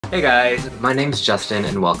Hey guys, my name's Justin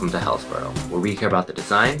and welcome to Hellsboro, where we care about the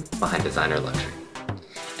design behind designer luxury.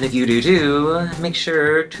 And if you do too, make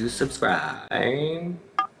sure to subscribe.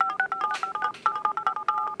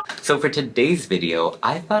 So for today's video,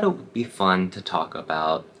 I thought it would be fun to talk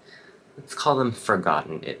about, let's call them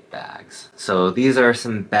forgotten it bags. So these are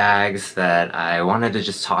some bags that I wanted to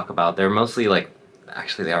just talk about. They're mostly like,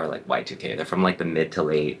 actually they are like Y2K. They're from like the mid to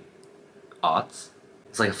late aughts.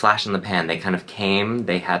 It's like a flash in the pan. They kind of came,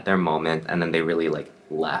 they had their moment, and then they really like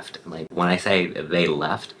left. Like when I say they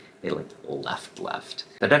left, they like left.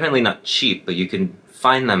 They're definitely not cheap, but you can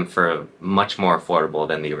find them for much more affordable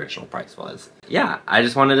than the original price was. Yeah, I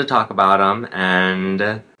just wanted to talk about them and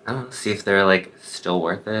I don't know, see if they're like still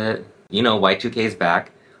worth it. You know, Y2K's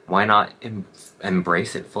back. Why not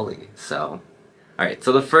embrace it fully? So, alright,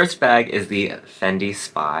 so the first bag is the Fendi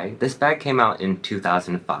Spy. This bag came out in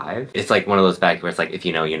 2005. It's like one of those bags where it's like, if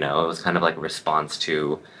you know, you know. It was kind of like a response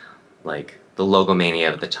to like the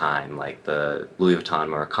logomania of the time, like the Louis Vuitton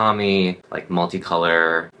Murakami, like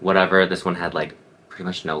multicolor, whatever. This one had like pretty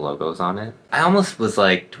much no logos on it. I almost was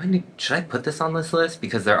like, should I put this on this list?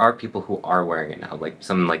 Because there are people who are wearing it now, like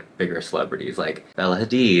some like bigger celebrities, like Bella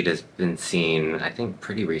Hadid has been seen, I think,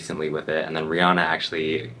 pretty recently with it, and then Rihanna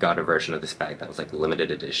actually got a version of this bag that was like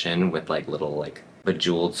limited edition with like little like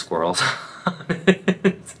bejeweled squirrels on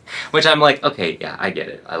it. Which I'm like, okay, yeah, I get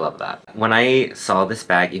it. I love that. When I saw this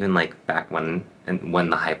bag, even like back when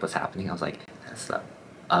the hype was happening, I was like, that's the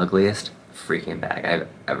ugliest freaking bag I've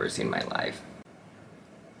ever seen in my life.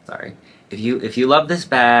 Sorry. If you love this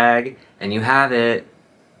bag and you have it,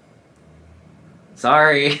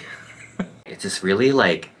 sorry. It's this really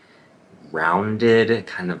like rounded,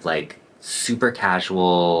 kind of like super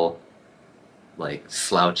casual, like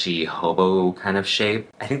slouchy hobo kind of shape.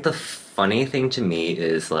 I think the funny thing to me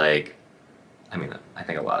is like, I mean, I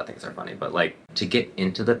think a lot of things are funny, but like to get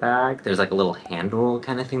into the bag, there's like a little handle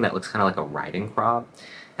kind of thing that looks kind of like a riding crop.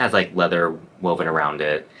 It has like leather woven around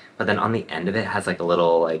it, but then on the end of it has like a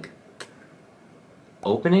little like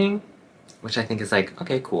opening, which I think is like,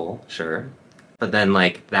 okay, cool, sure. But then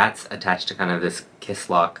like that's attached to kind of this kiss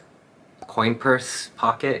lock coin purse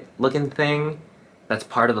pocket looking thing that's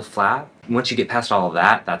part of the flap. Once you get past all of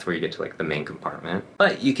that, that's where you get to like the main compartment.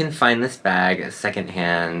 But you can find this bag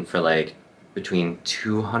secondhand for like between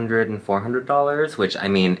 $200 and $400, which I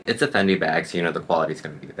mean, it's a Fendi bag, so you know the quality's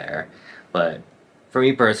gonna be there. But for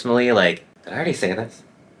me personally, like, did I already say this?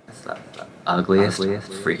 It's the ugliest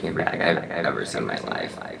freaking bag I've ever seen in my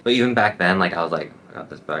life. But even back then, like, I was like, oh God,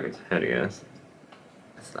 this bag is hideous.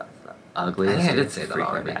 It's the ugliest I think I did say that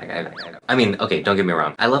already. Bag I mean, okay, don't get me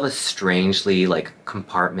wrong. I love a strangely, like,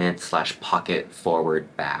 compartment slash pocket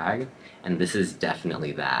forward bag. And this is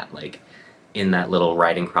definitely that. Like, in that little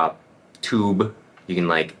riding crop tube, you can,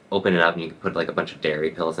 like, open it up and you can put, like, a bunch of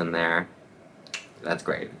dairy pills in there. That's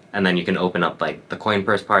great. And then you can open up like the coin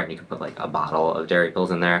purse part and you can put like a bottle of dairy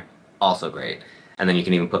pills in there. Also great. And then you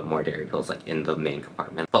can even put more dairy pills like in the main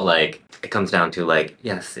compartment. But like, it comes down to like,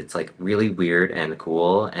 yes, it's like really weird and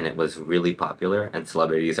cool and it was really popular and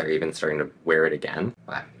celebrities are even starting to wear it again.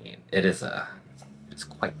 I mean, it's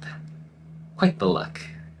quite the look.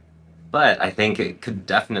 But I think it could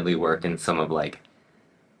definitely work in some of like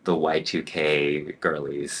the Y2K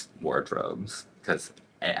girlies' wardrobes because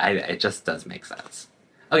it just does make sense.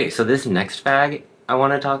 Okay, so this next bag I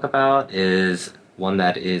want to talk about is one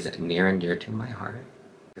that is near and dear to my heart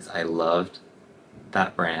because I loved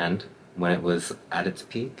that brand when it was at its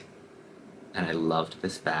peak and I loved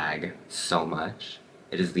this bag so much.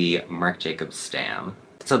 It is the Marc Jacobs Stam.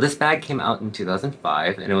 So this bag came out in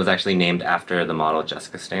 2005 and it was actually named after the model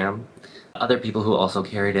Jessica Stam. Other people who also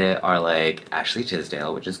carried it are like Ashley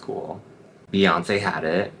Tisdale, which is cool. Beyonce had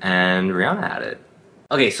it and Rihanna had it.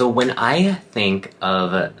 Okay, so when I think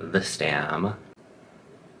of the Stam, I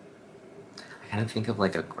kind of think of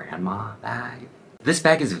like a grandma bag. This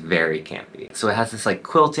bag is very campy. So it has this like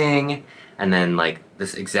quilting and then like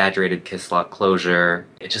this exaggerated kiss lock closure.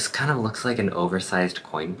 It just kind of looks like an oversized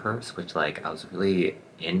coin purse, which like I was really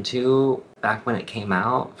into back when it came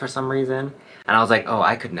out for some reason. And I was like, oh,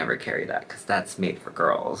 I could never carry that because that's made for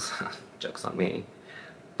girls. Joke's on me.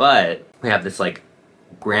 But we have this like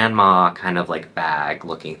grandma kind of like bag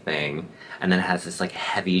looking thing and then it has this like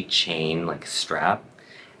heavy chain like strap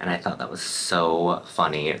and I thought that was so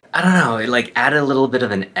funny. I don't know, it like added a little bit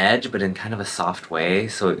of an edge but in kind of a soft way,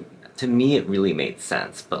 so to me it really made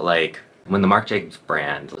sense. But like When the Marc Jacobs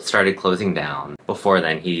brand started closing down, before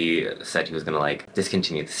then he said he was gonna like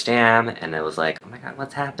discontinue the Stam, and it was like, oh my god,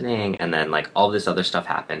 what's happening? And then like all this other stuff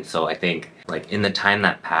happened. So I think like in the time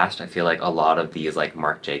that passed, I feel like a lot of these like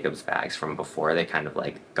Marc Jacobs bags from before, they kind of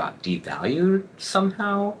like got devalued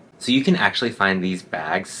somehow. So you can actually find these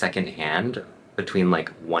bags secondhand between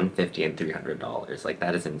like $150 and $300. Like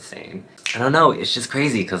that is insane. I don't know, it's just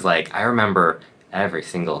crazy because like I remember every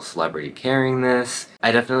single celebrity carrying this.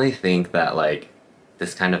 I definitely think that like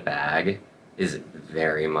this kind of bag is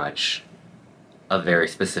very much a very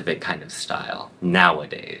specific kind of style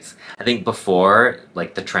nowadays. I think before,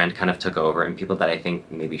 like the trend kind of took over and people that I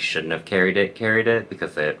think maybe shouldn't have carried it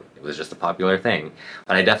because it was just a popular thing.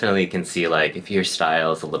 But I definitely can see like if your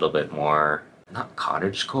style is a little bit more, not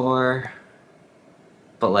cottagecore,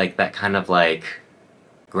 but like that kind of like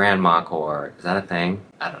grandma core. Is that a thing?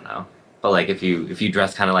 I don't know. But like if you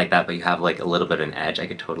dress kind of like that but you have like a little bit of an edge, I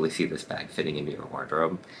could totally see this bag fitting into your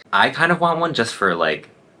wardrobe. I kind of want one just for like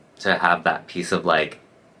to have that piece of like,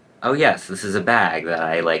 oh yes, this is a bag that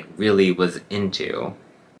I like really was into.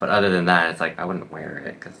 But other than that, it's like I wouldn't wear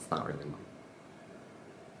it because it's not really mine.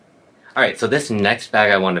 Alright, so this next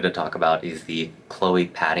bag I wanted to talk about is the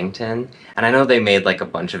Chloé Paddington. And I know they made like a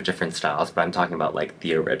bunch of different styles, but I'm talking about like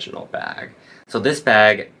the original bag. So this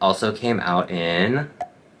bag also came out in...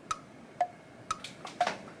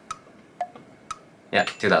 yeah,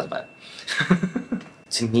 2005.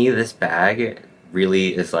 To me, this bag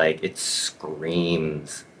really is like, it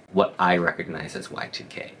screams what I recognize as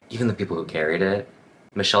Y2K. Even the people who carried it,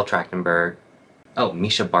 Michelle Trachtenberg, oh,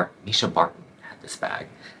 Misha Barton had this bag.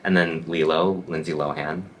 And then Lindsay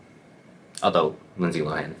Lohan. Although Lindsay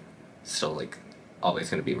Lohan is still like always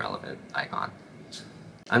gonna be relevant icon.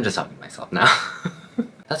 I'm just talking to myself now.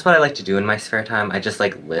 That's what I like to do in my spare time. I just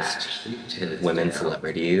like list women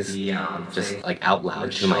celebrities just like out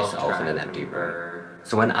loud to myself in an empty room.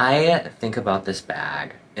 So when I think about this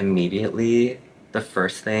bag, immediately the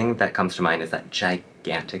first thing that comes to mind is that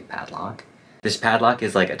gigantic padlock. This padlock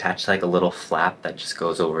is like attached to like a little flap that just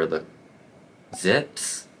goes over the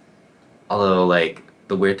zips. Although like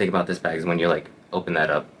the weird thing about this bag is when you like open that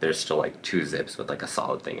up, there's still like 2 zips with like a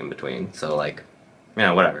solid thing in between. So like, you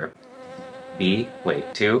know, whatever.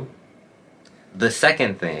 2. The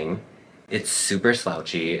second thing, it's super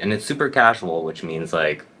slouchy and it's super casual, which means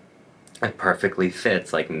like it perfectly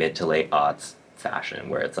fits like mid to late aughts fashion,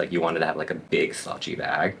 where it's like you wanted to have like a big slouchy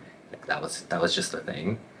bag. Like that was just the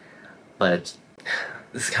thing. But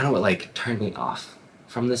this is kind of what like turned me off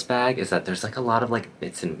from this bag, is that there's like a lot of like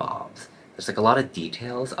bits and bobs. There's like a lot of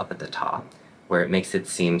details up at the top where it makes it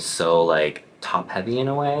seem so like top heavy in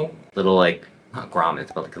a way. Little like, not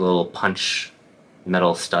grommets, but like little punch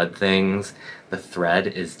metal stud things. The thread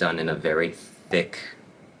is done in a very thick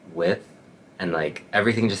width, and like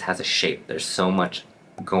everything just has a shape. There's so much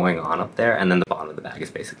going on up there, and then the bottom of the bag is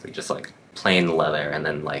basically just like plain leather and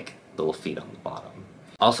then like little feet on the bottom.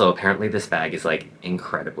 Also, apparently this bag is like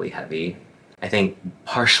incredibly heavy. I think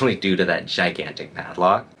partially due to that gigantic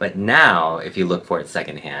padlock. But now, if you look for it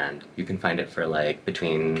secondhand, you can find it for like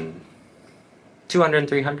between 200 and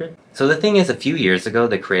 300. So the thing is, a few years ago,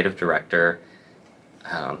 the creative director,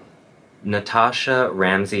 Natasha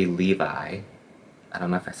Ramsey Levi, I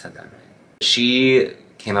don't know if I said that right, she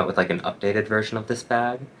came out with like an updated version of this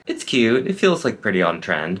bag. It's cute, it feels like pretty on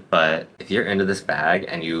trend, but if you're into this bag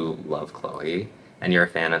and you love Chloe, and you're a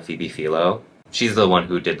fan of Phoebe Philo, she's the one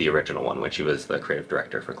who did the original one when she was the creative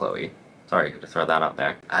director for Chloe. Sorry to throw that out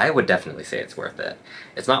there. I would definitely say it's worth it.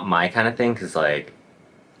 It's not my kind of thing, because like,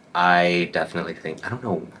 I definitely think, I don't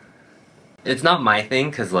know, it's not my thing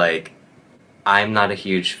because like I'm not a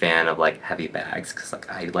huge fan of like heavy bags, because like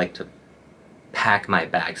I like to pack my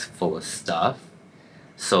bags full of stuff,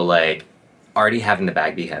 so like already having the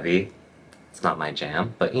bag be heavy, it's not my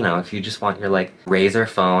jam. But you know, if you just want your like razor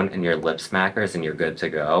phone and your lip smackers and you're good to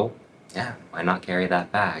go, yeah, why not carry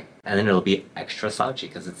that bag? And then it'll be extra slouchy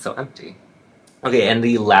because it's so empty. Okay, and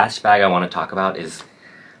the last bag I want to talk about is,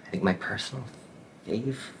 I think, my personal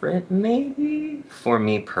favorite, maybe, for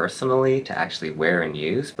me personally to actually wear and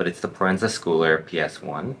use, but it's the Proenze Schouler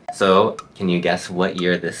PS1. So, can you guess what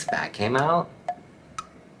year this bag came out?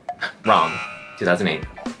 Wrong. 2008.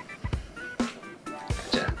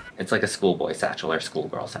 Gotcha. It's like a schoolboy satchel or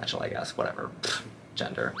schoolgirl satchel, I guess, whatever.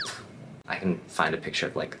 Gender. I can find a picture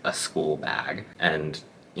of like a school bag and,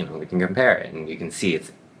 you know, we can compare it and you can see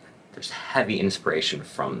there's heavy inspiration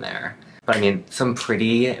from there. But I mean, some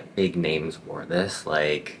pretty big names wore this,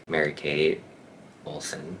 like Mary-Kate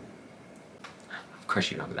Olsen. Of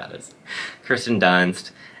course you know who that is. Kirsten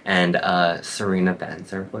Dunst, and Serena van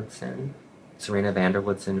der Woodsen. Serena van der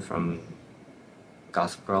Woodsen from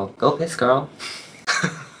Gossip Girl. Go piss, girl.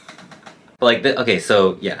 But like, okay,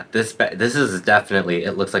 so yeah, this is definitely,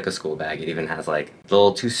 it looks like a school bag. It even has like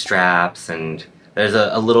little 2 straps, and there's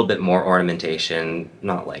a little bit more ornamentation,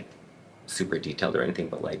 not like super detailed or anything,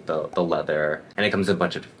 but like the leather. And it comes in a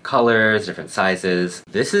bunch of colors, different sizes.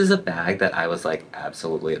 This is a bag that I was like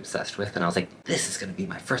absolutely obsessed with, and I was like, this is gonna be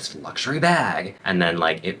my first luxury bag. And then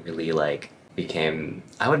like it really like became,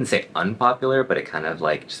 I wouldn't say unpopular, but it kind of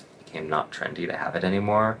like just became not trendy to have it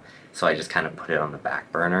anymore. So I just kind of put it on the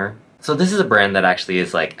back burner. So this is a brand that actually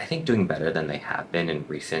is like, I think doing better than they have been in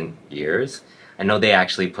recent years. I know they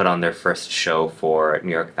actually put on their first show for New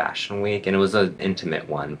York Fashion Week, and it was an intimate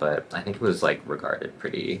one, but I think it was like regarded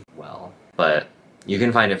pretty well. But you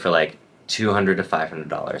can find it for like $200 to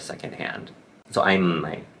 $500 secondhand. So I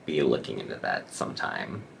might be looking into that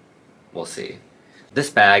sometime. We'll see. This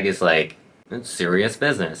bag is like, it's serious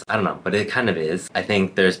business. I don't know, but it kind of is. I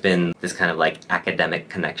think there's been this kind of like academic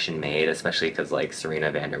connection made, especially because like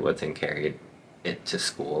Serena Vanderwoodson carried it to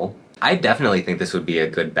school. I definitely think this would be a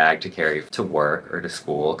good bag to carry to work or to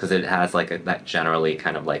school, because it has like that generally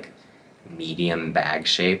kind of like medium bag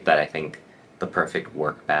shape that I think the perfect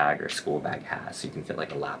work bag or school bag has. So you can fit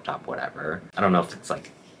like a laptop, whatever. I don't know if it's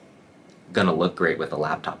like gonna look great with a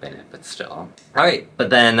laptop in it, but still. Alright, but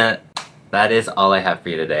then that is all I have for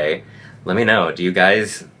you today. Let me know, do you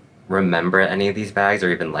guys remember any of these bags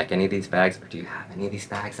or even like any of these bags? Or do you have any of these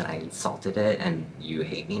bags and I insulted it and you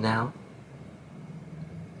hate me now?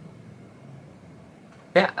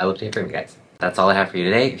 Yeah, I love to hear from you guys. That's all I have for you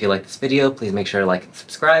today. If you like this video, please make sure to like and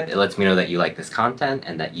subscribe. It lets me know that you like this content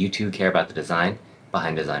and that you too care about the design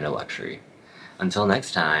behind designer luxury. Until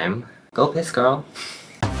next time, go piss, girl.